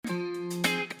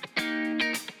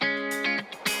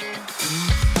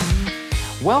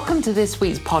Welcome to this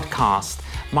week's podcast.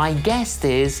 My guest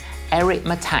is Eric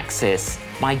Metaxas,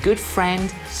 my good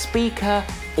friend, speaker,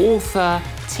 author,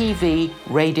 TV,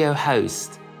 radio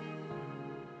host.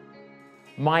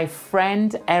 My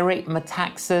friend Eric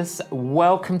Metaxas,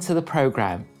 welcome to the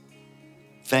program.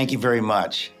 Thank you very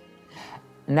much.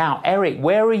 Now, Eric,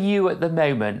 where are you at the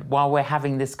moment while we're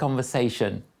having this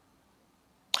conversation?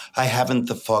 I haven't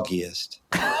the foggiest.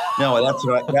 No,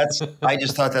 I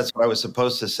just thought that's what I was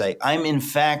supposed to say. I'm in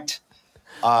fact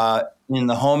in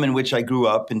the home in which I grew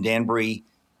up in Danbury,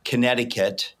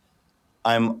 Connecticut.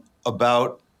 I'm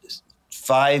about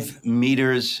 5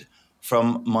 meters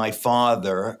from my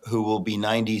father, who will be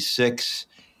 96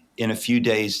 in a few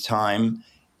days' time.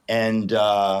 And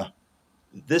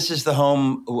this is the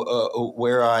home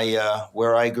where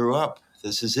I grew up.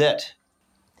 This is it.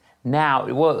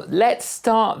 Now, well, let's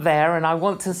start there, and I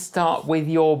want to start with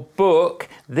your book,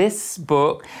 this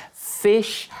book,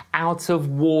 Fish Out of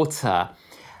Water.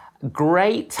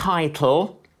 Great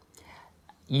title.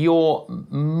 Your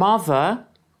mother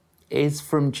is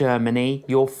from Germany,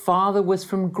 your father was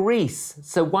from Greece.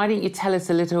 So why don't you tell us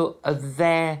a little of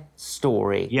their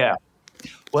story? Yeah.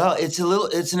 Well,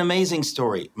 it's an amazing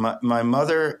story. My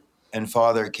mother and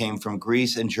father came from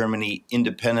Greece and Germany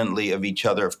independently of each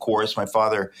other, of course. My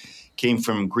father came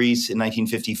from Greece in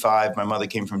 1955. My mother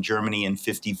came from Germany in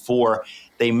 54.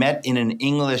 They met in an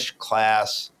English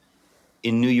class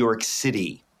in New York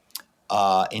City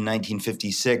in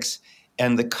 1956.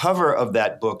 And the cover of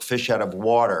that book, Fish Out of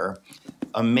Water,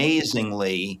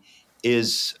 amazingly,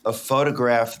 is a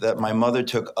photograph that my mother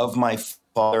took of my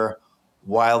father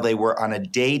while they were on a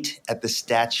date at the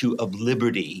Statue of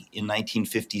Liberty in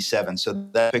 1957. So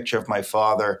that picture of my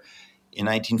father in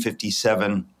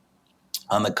 1957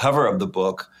 on the cover of the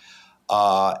book.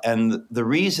 And the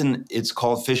reason it's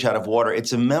called Fish Out of Water,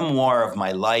 it's a memoir of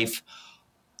my life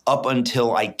up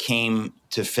until I came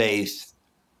to faith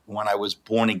when I was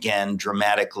born again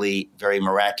dramatically, very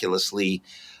miraculously,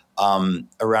 around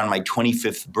my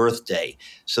 25th birthday.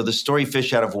 So the story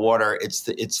Fish Out of Water, it's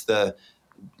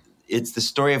the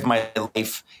story of my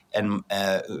life and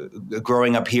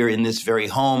growing up here in this very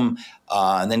home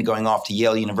and then going off to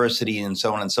Yale University and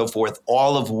so on and so forth,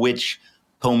 all of which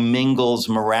commingles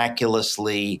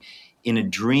miraculously in a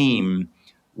dream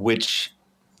which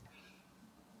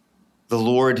the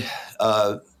Lord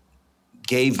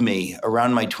gave me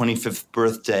around my 25th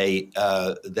birthday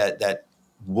that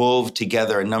wove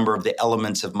together a number of the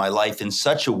elements of my life in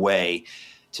such a way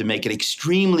to make it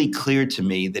extremely clear to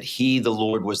me that he, the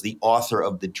Lord, was the author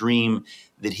of the dream,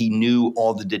 that he knew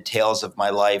all the details of my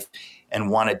life and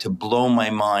wanted to blow my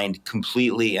mind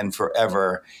completely and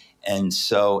forever. And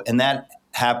that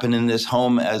happened in this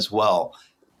home as well.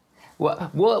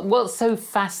 What's so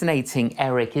fascinating,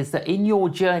 Eric, is that in your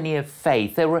journey of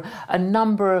faith, there were a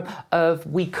number of,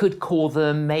 we could call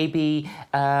them maybe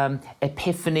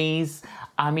epiphanies.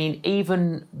 I mean,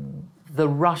 even the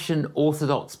Russian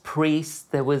Orthodox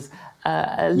priest, there was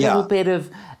a little bit of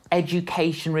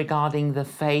education regarding the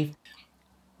faith.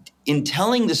 In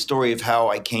telling the story of how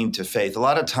I came to faith, a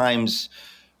lot of times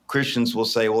Christians will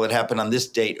say, well, it happened on this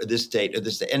date or this date or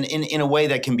this date. And in a way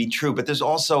that can be true, but there's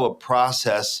also a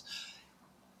process,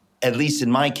 at least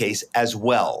in my case, as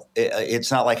well.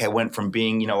 It's not like I went from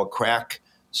being, a crack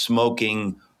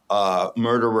smoking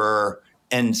murderer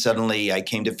and suddenly I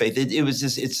came to faith.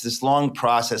 It's this long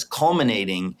process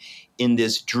culminating in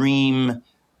this dream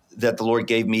that the Lord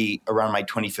gave me around my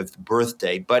 25th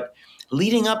birthday. But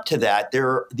leading up to that, there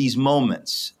are these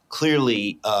moments.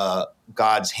 Clearly,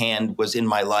 God's hand was in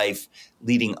my life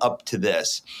leading up to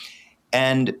this.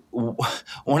 And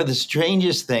one of the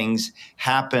strangest things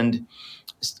happened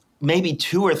maybe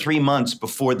 2 or 3 months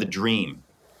before the dream.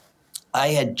 I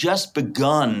had just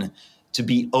begun to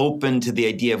be open to the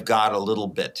idea of God a little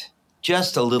bit,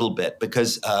 just a little bit,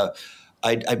 because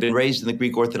I'd been raised in the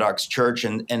Greek Orthodox Church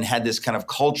and had this kind of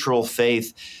cultural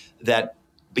faith that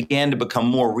began to become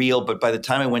more real. But by the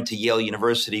time I went to Yale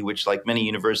University, which like many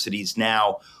universities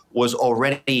now, was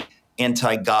already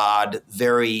anti-God,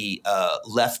 very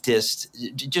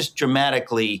leftist, just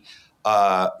dramatically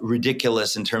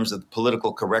ridiculous in terms of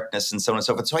political correctness and so on and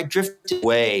so forth. So I drifted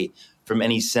away from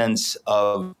any sense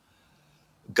of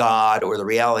God or the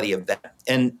reality of that.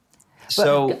 And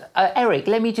so, Eric,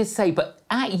 let me just say, but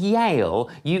at Yale,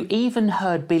 you even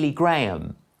heard Billy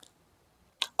Graham.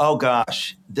 Oh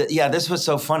gosh, this was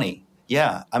so funny.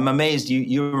 Yeah, I'm amazed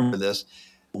you remember this.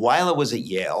 While I was at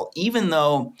Yale, even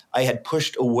though I had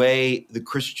pushed away the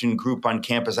Christian group on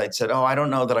campus, I'd said, I don't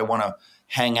know that I want to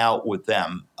hang out with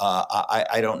them.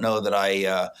 I don't know that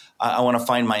I want to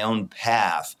find my own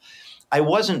path. I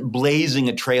wasn't blazing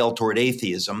a trail toward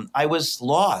atheism. I was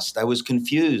lost. I was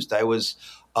confused. I was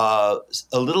a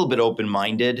little bit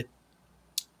open-minded.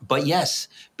 But yes,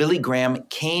 Billy Graham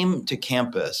came to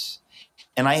campus,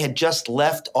 and I had just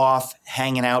left off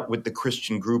hanging out with the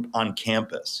Christian group on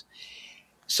campus.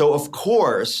 So of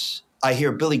course, I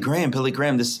hear Billy Graham,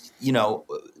 this,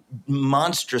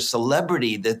 monstrous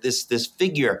celebrity, that this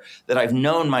figure that I've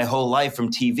known my whole life from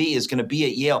TV is going to be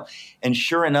at Yale. And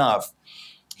sure enough,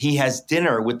 he has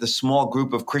dinner with the small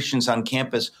group of Christians on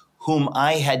campus whom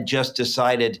I had just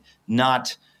decided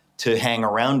not to hang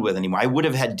around with anymore. I would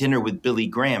have had dinner with Billy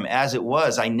Graham. As it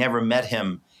was, I never met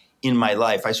him in my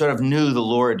life. I sort of knew the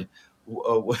Lord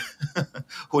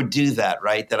would do that,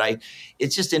 right?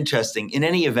 It's just interesting. In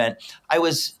any event, I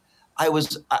was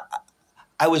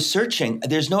searching.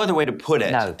 There's no other way to put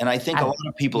it. No. And I think a lot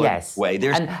of people are Yes. that way.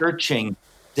 They're searching.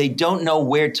 They don't know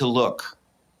where to look.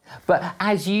 But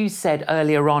as you said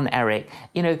earlier on, Eric,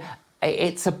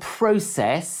 it's a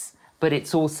process, but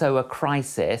it's also a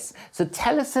crisis. So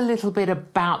tell us a little bit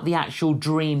about the actual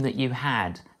dream that you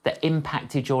had that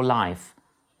impacted your life.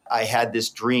 I had this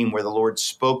dream where the Lord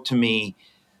spoke to me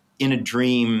in a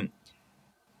dream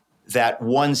that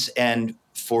once and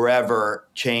forever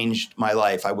changed my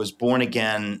life. I was born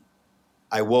again.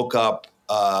 I woke up.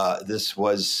 This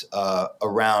was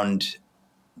around,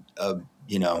 it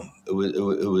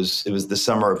was the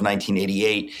summer of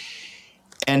 1988.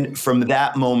 And from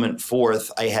that moment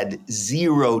forth, I had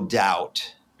zero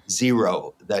doubt,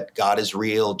 that God is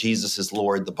real, Jesus is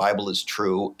Lord, the Bible is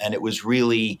true. And it was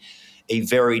really a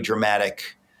very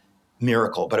dramatic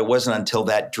miracle. But it wasn't until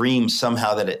that dream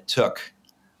somehow that it took.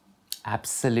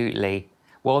 Absolutely.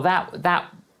 Well,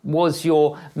 that was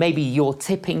maybe your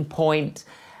tipping point.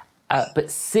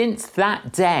 But since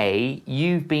that day,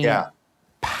 you've been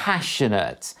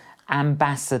passionate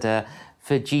ambassador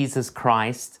for Jesus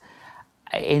Christ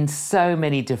in so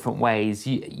many different ways.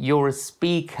 You're a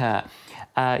speaker,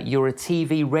 you're a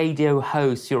TV radio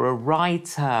host, you're a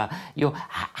writer.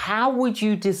 How would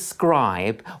you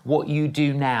describe what you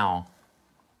do now?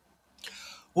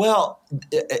 Well,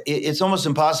 it's almost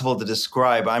impossible to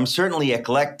describe. I'm certainly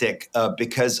eclectic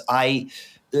because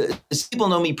people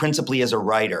know me principally as a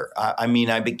writer.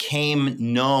 I became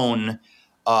known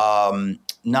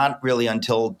not really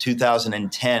until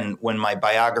 2010 when my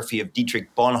biography of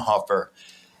Dietrich Bonhoeffer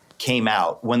came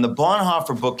out. When the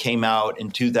Bonhoeffer book came out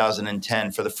in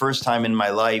 2010, for the first time in my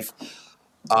life,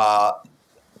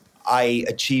 I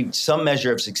achieved some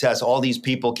measure of success. All these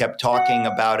people kept talking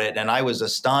about it, and I was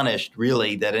astonished,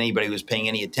 really, that anybody was paying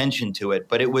any attention to it.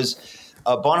 But it was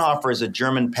Bonhoeffer is a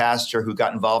German pastor who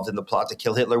got involved in the plot to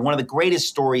kill Hitler, one of the greatest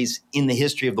stories in the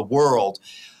history of the world.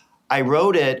 I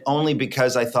wrote it only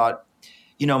because I thought,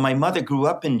 my mother grew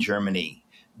up in Germany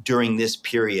during this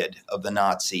period of the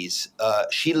Nazis.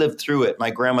 She lived through it.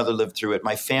 My grandmother lived through it.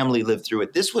 My family lived through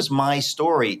it. This was my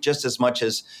story just as much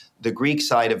as the Greek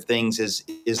side of things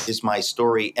is my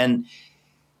story. And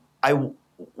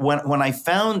when I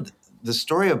found the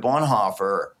story of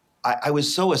Bonhoeffer, I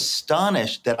was so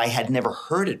astonished that I had never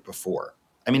heard it before.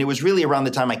 It was really around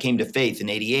the time I came to faith in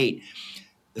 88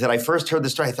 that I first heard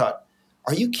the story. I thought,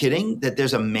 are you kidding that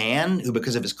there's a man who,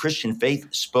 because of his Christian faith,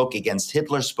 spoke against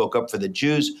Hitler, spoke up for the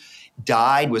Jews,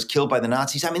 died, was killed by the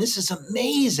Nazis? This is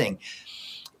amazing.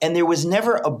 And there was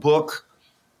never a book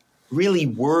really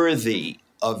worthy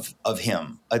of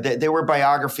him. There were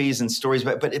biographies and stories,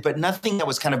 but nothing that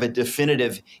was kind of a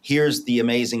definitive, here's the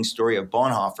amazing story of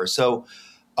Bonhoeffer. So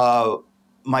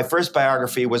my first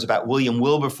biography was about William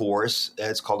Wilberforce.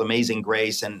 It's called Amazing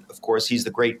Grace. And of course, he's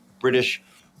the great British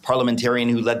parliamentarian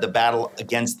who led the battle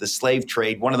against the slave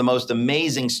trade, one of the most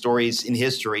amazing stories in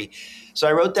history. So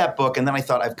I wrote that book, and then I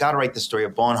thought, I've got to write the story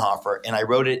of Bonhoeffer. And I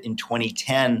wrote it in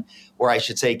 2010, or I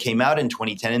should say it came out in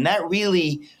 2010. And that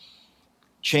really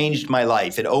changed my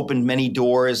life. It opened many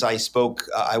doors. I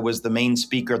was the main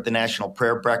speaker at the National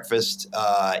Prayer Breakfast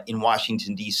in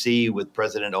Washington, D.C. with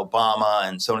President Obama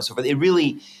and so on and so forth. It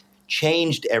really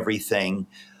changed everything.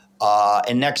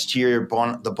 And next year,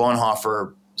 the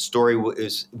Bonhoeffer story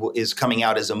is coming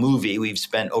out as a movie. We've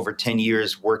spent over 10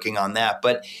 years working on that.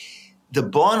 But the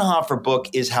Bonhoeffer book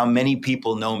is how many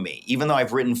people know me. Even though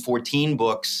I've written 14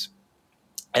 books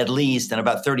at least and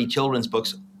about 30 children's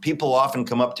books, people often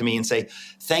come up to me and say,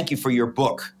 thank you for your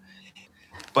book.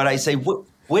 But I say,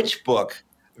 which book?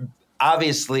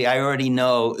 Obviously, I already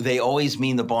know they always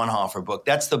mean the Bonhoeffer book.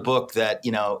 That's the book that,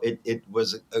 it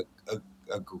was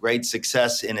a great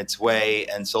success in its way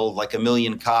and sold like 1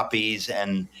 million copies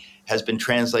and has been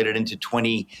translated into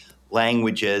 20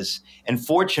 languages. And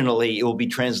fortunately, it will be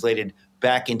translated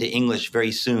back into English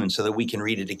very soon so that we can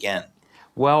read it again.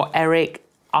 Well, Eric,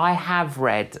 I have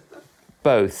read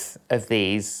both of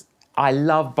these. I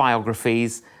love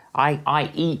biographies.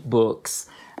 I eat books,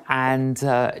 and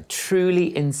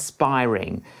truly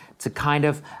inspiring to kind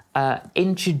of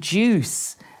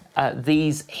introduce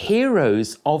these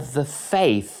heroes of the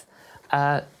faith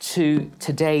to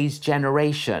today's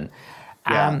generation.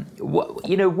 Yeah.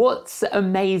 What's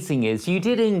amazing is you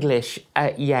did English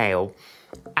at Yale,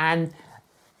 and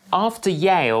after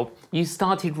Yale, you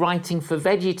started writing for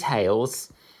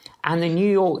VeggieTales and the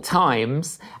New York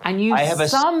Times, and you I have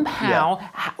somehow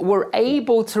were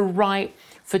able to write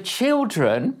for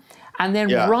children and then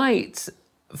yeah. write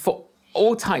for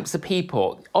all types of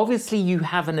people. Obviously, you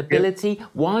have an ability.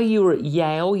 While you were at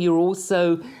Yale, you're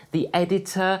also the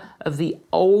editor of the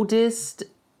oldest,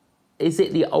 is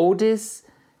it the oldest?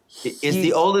 It's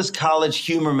the oldest college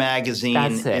humor magazine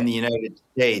That's it. in the United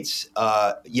States.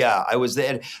 Yeah, I was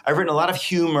there. I've written a lot of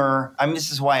humor. I mean,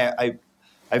 this is why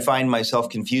I find myself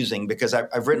confusing, because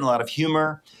I've written a lot of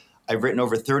humor. I've written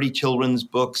over 30 children's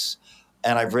books,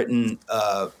 and I've written,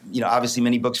 obviously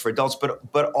many books for adults,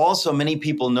 but also many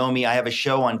people know me. I have a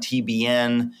show on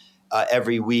TBN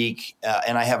every week,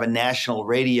 and I have a national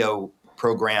radio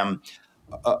program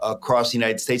across the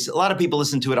United States. A lot of people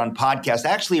listen to it on podcast,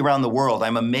 actually around the world.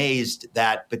 I'm amazed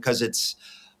that because it's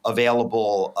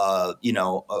available,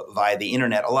 via the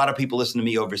internet, a lot of people listen to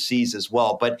me overseas as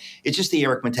well. But it's just the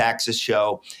Eric Metaxas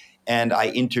show, and I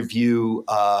interview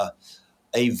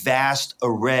a vast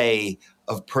array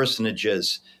of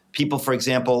personages. People, for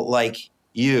example, like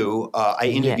you. I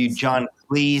interviewed Yes. John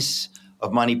Cleese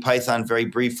of Monty Python very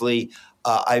briefly.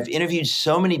 I've interviewed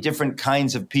so many different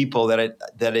kinds of people that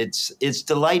it's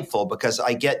delightful, because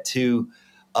I get to,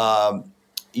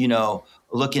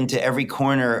 look into every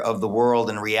corner of the world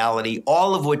and reality,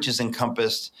 all of which is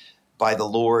encompassed by the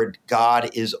Lord. God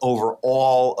is over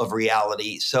all of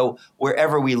reality. So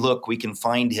wherever we look, we can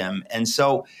find him. And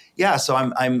so, so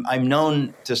I'm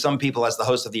known to some people as the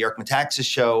host of the Eric Metaxas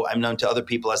show. I'm known to other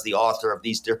people as the author of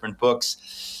these different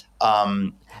books.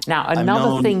 Now,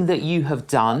 another thing that you have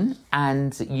done,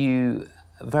 and you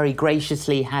very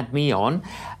graciously had me on,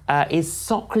 is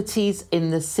Socrates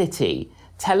in the City.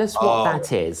 Tell us what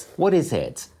that is. What is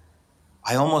it?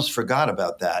 I almost forgot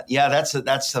about that. Yeah, that's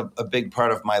a big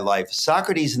part of my life.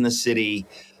 Socrates in the City,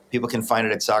 people can find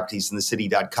it at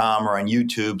socratesinthecity.com or on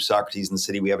YouTube, Socrates in the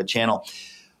City. We have a channel.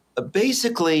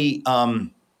 Basically,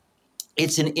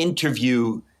 it's an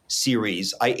interview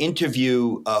series. I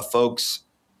interview folks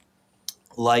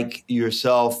like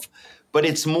yourself, but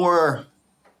it's more,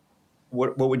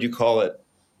 what would you call it?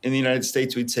 In the United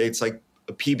States, we'd say it's like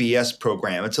a PBS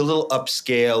program. It's a little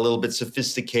upscale, a little bit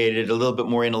sophisticated, a little bit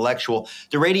more intellectual.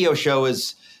 The radio show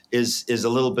is a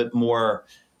little bit more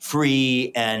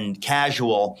free and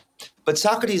casual. But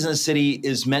Socrates in the City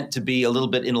is meant to be a little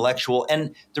bit intellectual.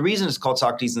 And the reason it's called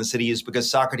Socrates in the City is because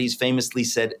Socrates famously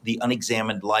said, the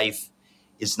unexamined life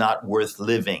is not worth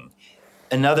living.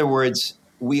 In other words,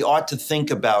 we ought to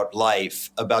think about life,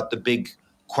 about the big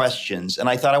questions. And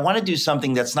I thought, I want to do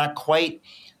something that's not quite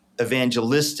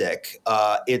evangelistic.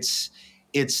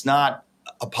 It's not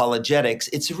apologetics.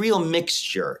 It's a real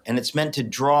mixture, and it's meant to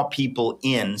draw people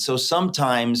in. So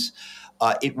sometimes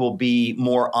it will be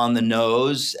more on the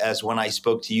nose, as when I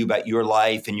spoke to you about your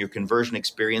life and your conversion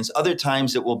experience. Other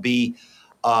times it will be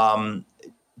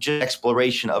just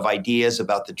exploration of ideas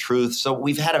about the truth. So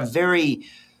we've had a very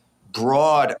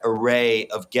broad array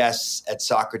of guests at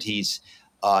Socrates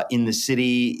in the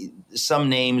City. Some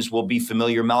names will be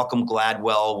familiar. Malcolm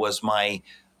Gladwell was my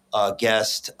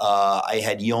guest. I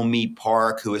had Yeonmi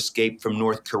Park, who escaped from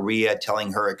North Korea,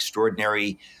 telling her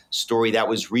extraordinary story. That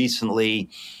was recently.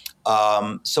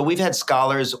 So we've had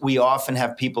scholars. We often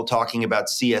have people talking about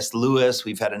C.S. Lewis.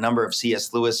 We've had a number of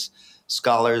C.S. Lewis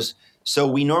scholars. So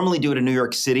we normally do it in New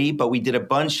York City, but we did a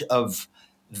bunch of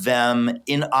them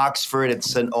in Oxford at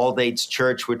St. Aldate's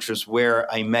Church, which was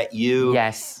where I met you.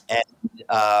 Yes. And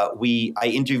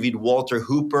I interviewed Walter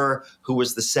Hooper, who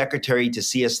was the secretary to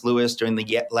C.S. Lewis during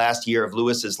the last year of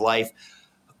Lewis's life.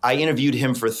 I interviewed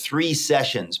him for 3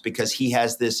 sessions because he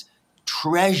has this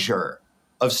treasure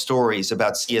of stories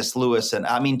about C.S. Lewis. And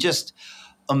I mean, just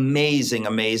amazing.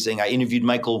 I interviewed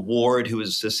Michael Ward, who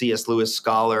is a C.S. Lewis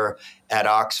scholar at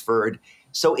Oxford.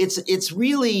 So it's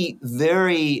really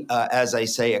very, as I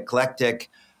say, eclectic,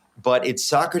 but it's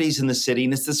Socrates in the City.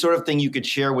 And it's the sort of thing you could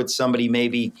share with somebody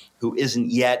maybe who isn't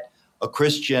yet a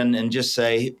Christian and just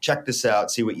say, check this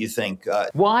out, see what you think.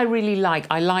 What I really like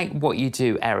what you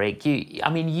do, Eric.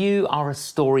 You are a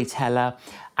storyteller,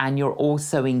 and you're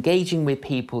also engaging with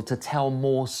people to tell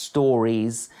more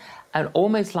stories, and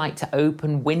almost like to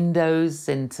open windows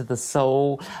into the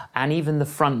soul and even the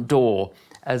front door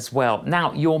as well.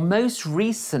 Now, your most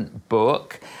recent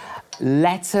book,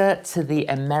 Letter to the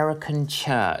American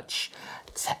Church.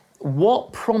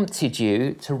 What prompted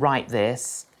you to write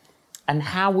this, and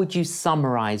how would you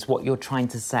summarize what you're trying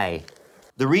to say?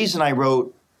 The reason I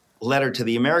wrote Letter to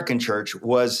the American Church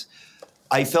was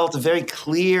I felt a very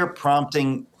clear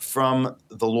prompting from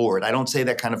the Lord. I don't say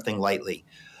that kind of thing lightly.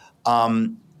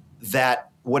 That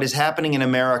what is happening in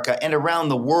America and around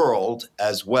the world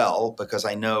as well, because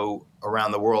I know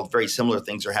around the world very similar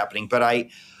things are happening, but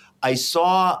I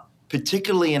saw,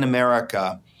 particularly in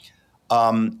America,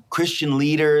 Christian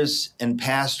leaders and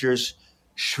pastors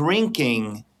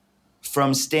shrinking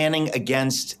from standing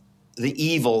against the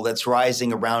evil that's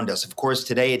rising around us. Of course,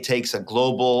 today it takes a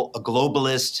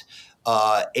globalist,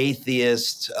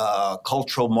 atheist,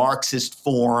 cultural Marxist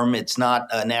form. It's not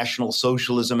National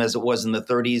Socialism as it was in the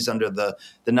 30s under the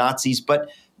Nazis, but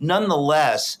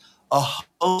nonetheless, a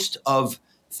host of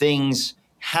things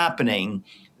happening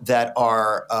that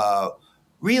are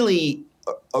really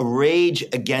a rage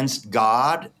against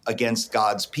God, against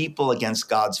God's people, against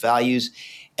God's values.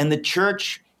 And the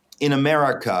church in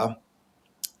America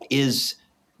is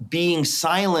being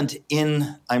silent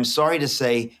in, I'm sorry to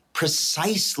say,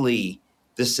 precisely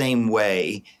the same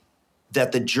way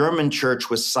that the German church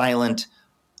was silent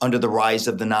under the rise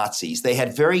of the Nazis. They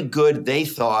had very good, they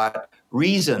thought,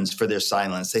 reasons for their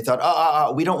silence. They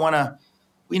thought, we don't want to,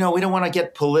 we don't want to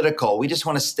get political. We just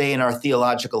want to stay in our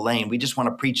theological lane. We just want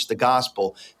to preach the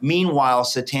gospel. Meanwhile,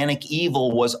 satanic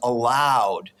evil was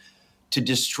allowed to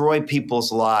destroy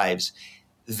people's lives.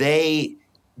 They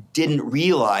didn't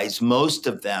realize, most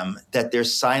of them, that their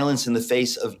silence in the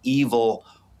face of evil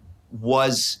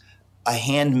was a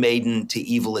handmaiden to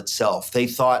evil itself. They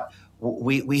thought,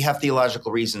 we have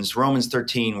theological reasons. Romans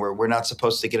 13, where we're not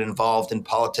supposed to get involved in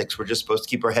politics. We're just supposed to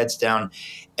keep our heads down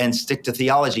and stick to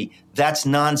theology. That's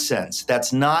nonsense.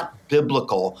 That's not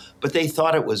biblical, but they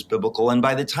thought it was biblical. And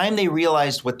by the time they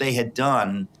realized what they had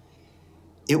done,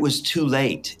 it was too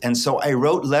late. And so I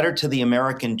wrote Letter to the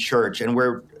American Church, and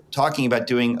we're talking about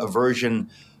doing a version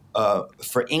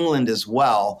for England as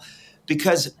well,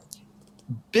 because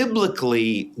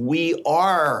biblically, we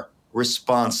are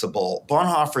responsible.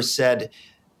 Bonhoeffer said,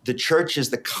 the church is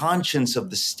the conscience of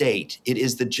the state. It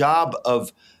is the job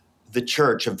of the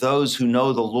church, of those who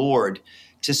know the Lord,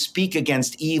 to speak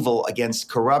against evil, against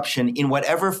corruption in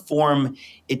whatever form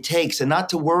it takes, and not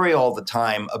to worry all the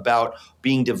time about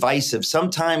being divisive.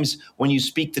 Sometimes when you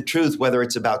speak the truth, whether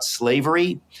it's about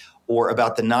slavery or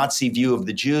about the Nazi view of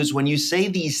the Jews, when you say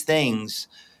these things,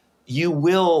 you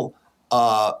will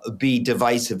be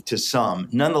divisive to some.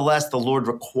 Nonetheless, the Lord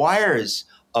requires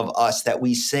of us that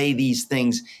we say these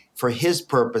things for his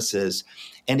purposes.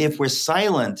 And if we're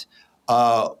silent,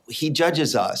 he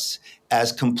judges us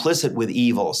as complicit with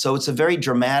evil. So it's a very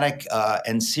dramatic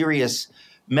and serious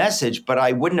message, but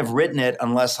I wouldn't have written it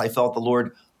unless I felt the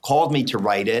Lord called me to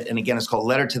write it. And again, it's called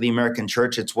Letter to the American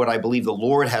Church. It's what I believe the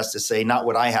Lord has to say, not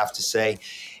what I have to say.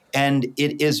 And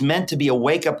it is meant to be a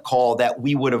wake-up call that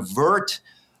we would avert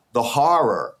the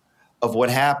horror of what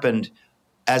happened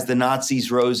as the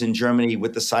Nazis rose in Germany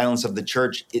with the silence of the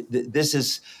church. This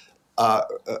is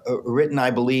written,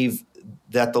 I believe,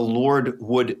 that the Lord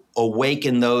would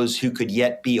awaken those who could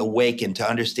yet be awakened to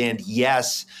understand,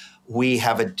 yes, we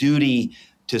have a duty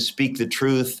to speak the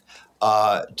truth,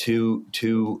 to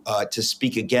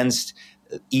speak against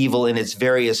evil in its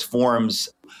various forms.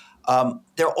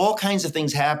 There are all kinds of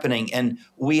things happening, and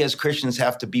we as Christians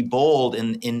have to be bold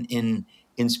in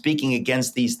speaking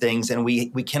against these things, and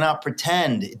we cannot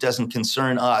pretend it doesn't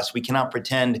concern us. We cannot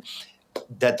pretend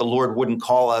that the Lord wouldn't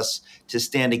call us to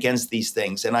stand against these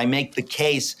things. And I make the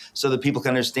case so that people can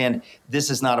understand this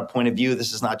is not a point of view.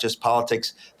 This is not just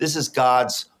politics. This is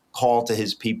God's call to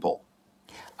his people.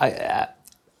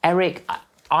 Eric,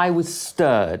 I was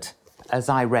stirred as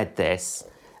I read this.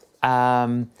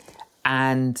 And,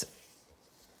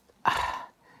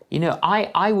 you know,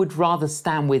 I would rather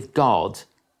stand with God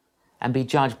and be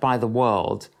judged by the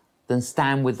world than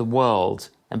stand with the world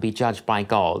and be judged by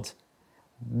God.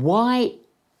 Why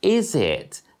is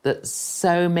it that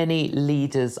so many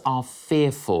leaders are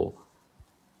fearful?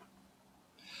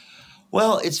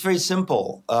 Well, it's very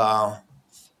simple.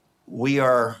 We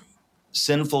are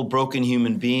sinful, broken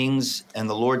human beings, and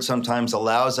the Lord sometimes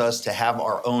allows us to have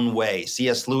our own way.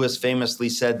 C.S. Lewis famously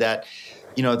said that,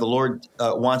 you know, the Lord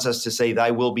wants us to say, thy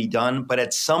will be done. But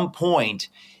at some point,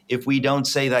 if we don't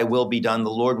say thy will be done, the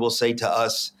Lord will say to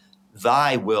us,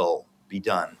 thy will be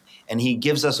done. And he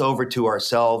gives us over to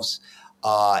ourselves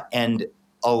and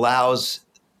allows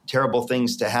terrible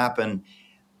things to happen.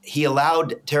 He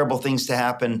allowed terrible things to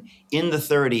happen in the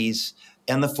 30s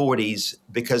and the 40s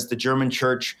because the German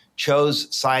church chose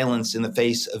silence in the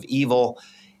face of evil.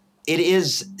 It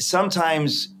is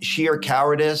sometimes sheer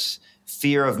cowardice,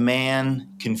 fear of man,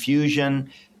 confusion.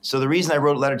 So the reason I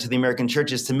wrote Letter to the American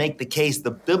Church is to make the case,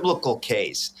 the biblical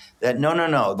case, that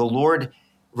no, the Lord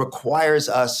requires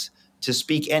us to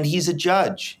speak, and he's a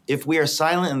judge. If we are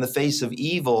silent in the face of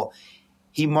evil,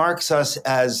 he marks us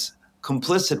as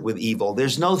complicit with evil.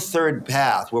 There's no third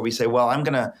path where we say, well, I'm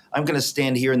gonna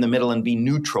stand here in the middle and be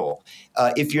neutral.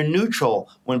 If you're neutral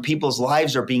when people's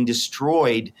lives are being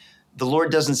destroyed, the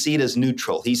Lord doesn't see it as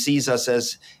neutral. He sees us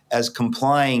as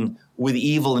complying with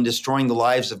evil and destroying the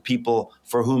lives of people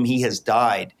for whom he has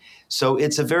died. So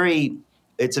it's a very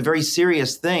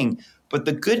serious thing. But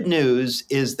the good news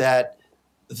is that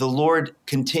the Lord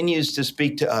continues to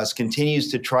speak to us,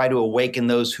 continues to try to awaken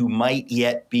those who might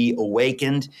yet be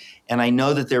awakened. And I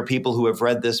know that there are people who have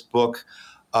read this book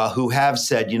who have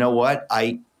said, you know what,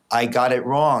 I got it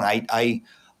wrong. I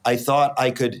thought I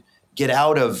could get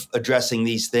out of addressing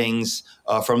these things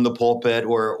from the pulpit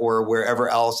or wherever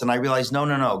else. And I realized,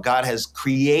 no. God has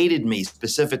created me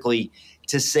specifically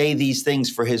to say these things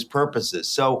for his purposes.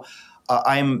 So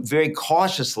I'm very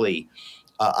cautiously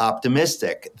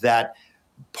optimistic that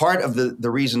part of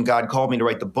the reason God called me to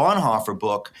write the Bonhoeffer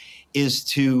book is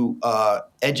to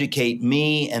educate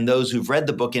me and those who've read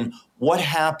the book in what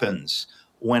happens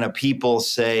when a people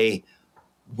say,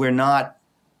 we're not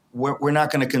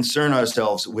going to concern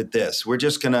ourselves with this. We're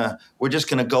just going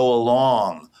to go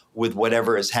along with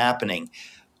whatever is happening.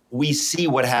 We see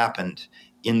what happened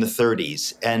in the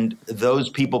 30s. And those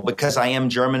people, because I am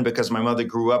German, because my mother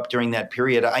grew up during that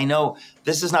period, I know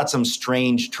this is not some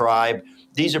strange tribe.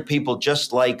 These are people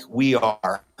just like we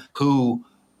are who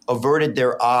averted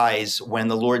their eyes when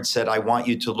the Lord said, I want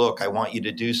you to look, I want you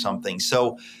to do something.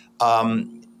 So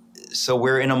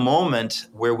we're in a moment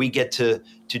where we get to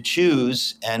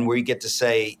choose and we get to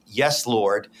say, yes,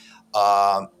 Lord,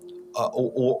 or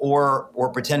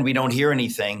pretend we don't hear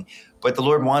anything. But the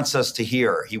Lord wants us to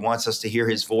hear. He wants us to hear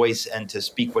his voice and to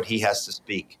speak what he has to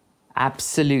speak.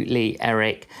 Absolutely,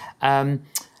 Eric. In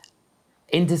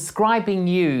describing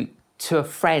you to a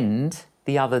friend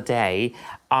the other day,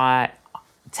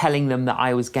 telling them that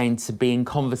I was going to be in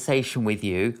conversation with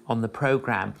you on the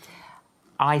program,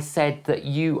 I said that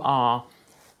you are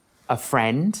a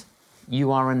friend,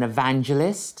 you are an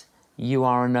evangelist, you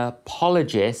are an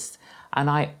apologist, and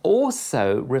I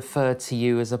also refer to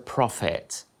you as a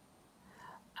prophet.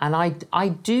 And I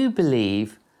do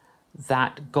believe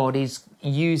that God is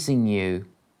using you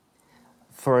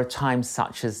for a time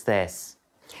such as this.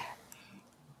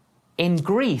 In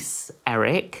Greece,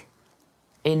 Eric,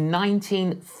 in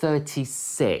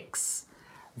 1936,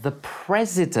 the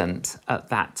president at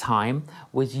that time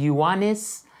was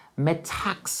Ioannis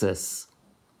Metaxas.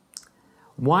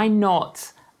 Why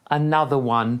not another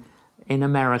one in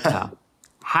America?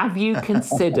 Have you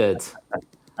considered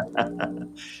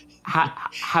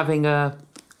having a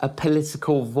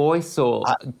political voice? Or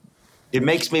it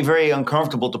makes me very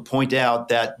uncomfortable to point out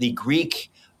that the Greek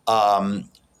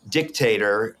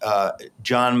dictator,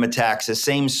 John Metaxas,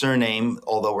 same surname,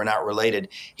 although we're not related,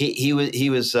 he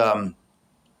was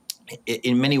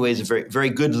in many ways a very, very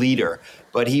good leader,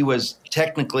 but he was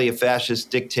technically a fascist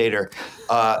dictator.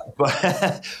 But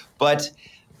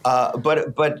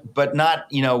not,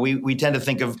 we tend to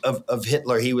think of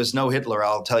Hitler. He was no Hitler,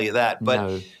 I'll tell you that. But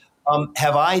no.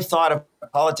 Have I thought of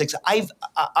politics?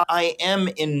 I am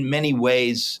in many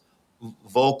ways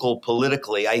vocal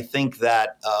politically. I think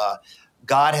that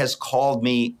God has called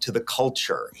me to the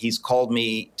culture. He's called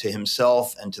me to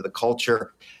himself and to the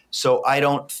culture. So I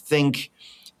don't think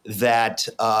that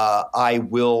I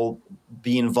will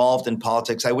be involved in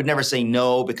politics. I would never say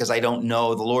no because I don't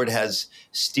know. The Lord has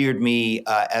steered me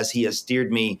as he has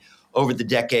steered me over the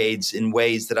decades in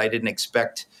ways that I didn't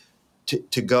expect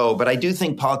to go. But I do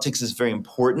think politics is very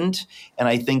important. And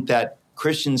I think that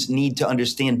Christians need to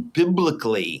understand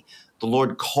biblically the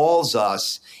Lord calls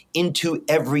us into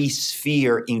every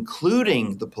sphere,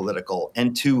 including the political,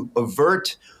 and to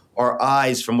avert our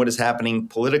eyes from what is happening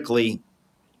politically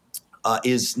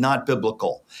is not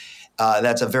biblical.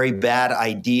 That's a very bad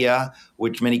idea,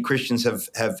 which many Christians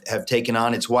have taken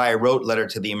on. It's why I wrote Letter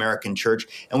to the American Church.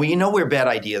 And we know where bad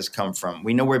ideas come from.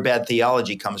 We know where bad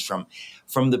theology comes from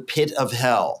the pit of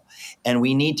hell. And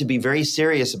we need to be very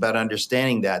serious about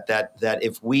understanding that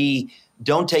if we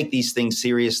don't take these things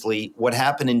seriously, what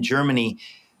happened in Germany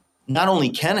not only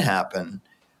can happen,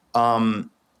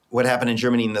 what happened in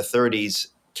Germany in the 30s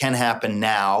can happen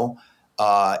now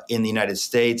in the United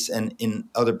States and in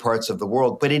other parts of the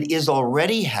world, but it is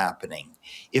already happening.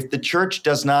 If the church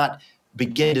does not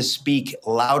begin to speak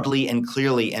loudly and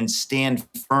clearly and stand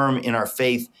firm in our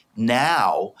faith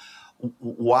now,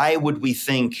 why would we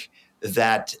think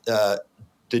that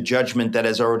the judgment that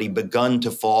has already begun to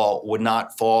fall would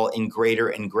not fall in greater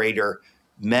and greater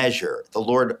measure? The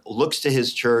Lord looks to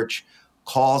his church,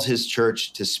 calls his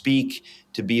church to speak,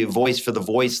 to be a voice for the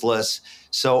voiceless.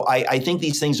 So I think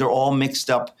these things are all mixed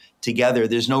up together.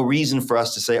 There's no reason for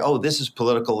us to say, oh, this is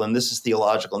political and this is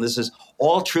theological and this is,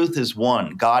 all truth is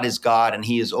one. God is God and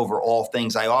he is over all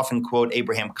things. I often quote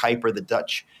Abraham Kuyper, the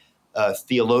Dutch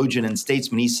theologian and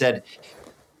statesman. He said,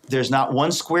 there's not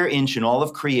one square inch in all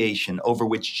of creation over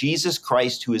which Jesus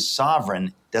Christ, who is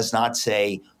sovereign, does not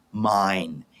say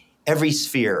mine. Every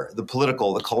sphere, the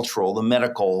political, the cultural, the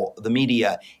medical, the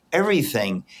media,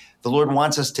 everything, the Lord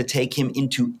wants us to take him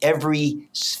into every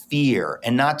sphere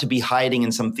and not to be hiding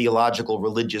in some theological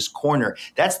religious corner.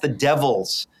 That's the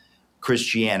devil's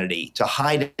Christianity, to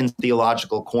hide in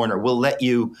theological corner. We'll let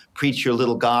you preach your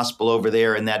little gospel over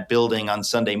there in that building on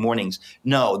Sunday mornings.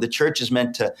 No, the church is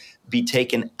meant to be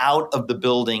taken out of the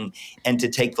building and to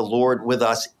take the Lord with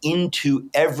us into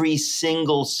every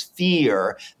single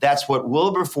sphere. That's what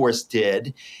Wilberforce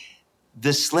did.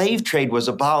 The slave trade was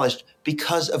abolished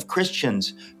because of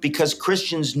Christians, because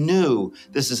Christians knew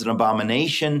this is an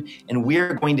abomination, and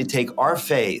we're going to take our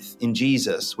faith in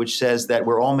Jesus, which says that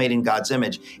we're all made in God's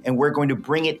image, and we're going to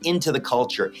bring it into the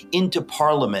culture, into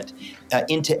parliament,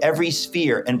 into every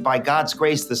sphere. And by God's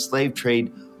grace, the slave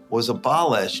trade was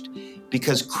abolished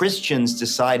because Christians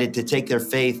decided to take their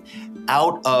faith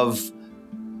out of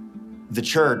the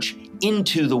church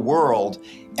into the world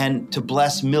and to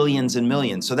bless millions and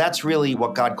millions. So that's really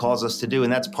what God calls us to do.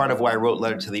 And that's part of why I wrote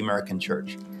Letter to the American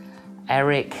Church.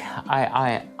 Eric,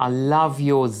 I love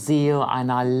your zeal and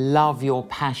I love your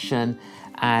passion,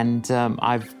 and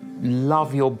I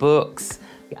love your books.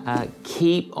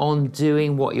 Keep on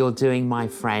doing what you're doing, my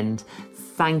friend.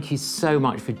 Thank you so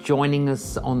much for joining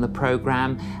us on the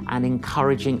program and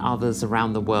encouraging others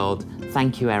around the world.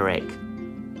 Thank you, Eric.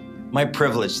 My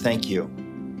privilege. Thank you.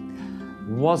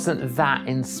 Wasn't that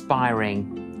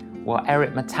inspiring? Well,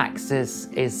 Eric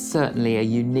Metaxas is certainly a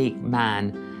unique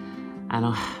man,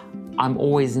 and I'm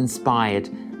always inspired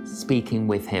speaking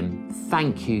with him.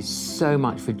 Thank you so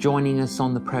much for joining us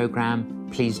on the program.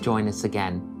 Please join us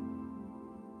again.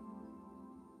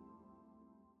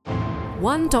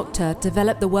 One doctor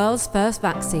developed the world's first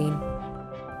vaccine.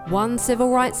 One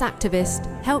civil rights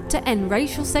activist helped to end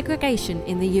racial segregation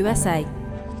in the USA.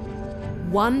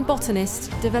 One botanist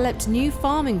developed new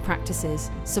farming practices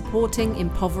supporting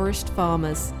impoverished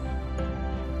farmers.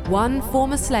 One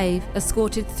former slave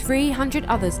escorted 300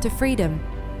 others to freedom.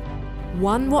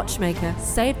 One watchmaker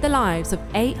saved the lives of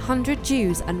 800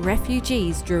 Jews and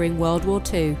refugees during World War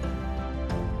II.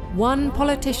 One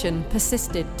politician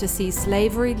persisted to see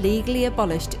slavery legally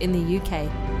abolished in the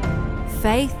UK.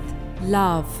 Faith,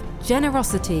 love,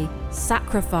 generosity,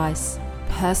 sacrifice,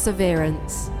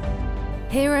 perseverance.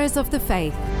 Heroes of the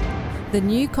Faith, the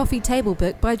new coffee table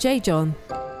book by J.John.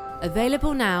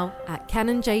 Available now at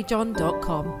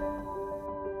canonjjohn.com.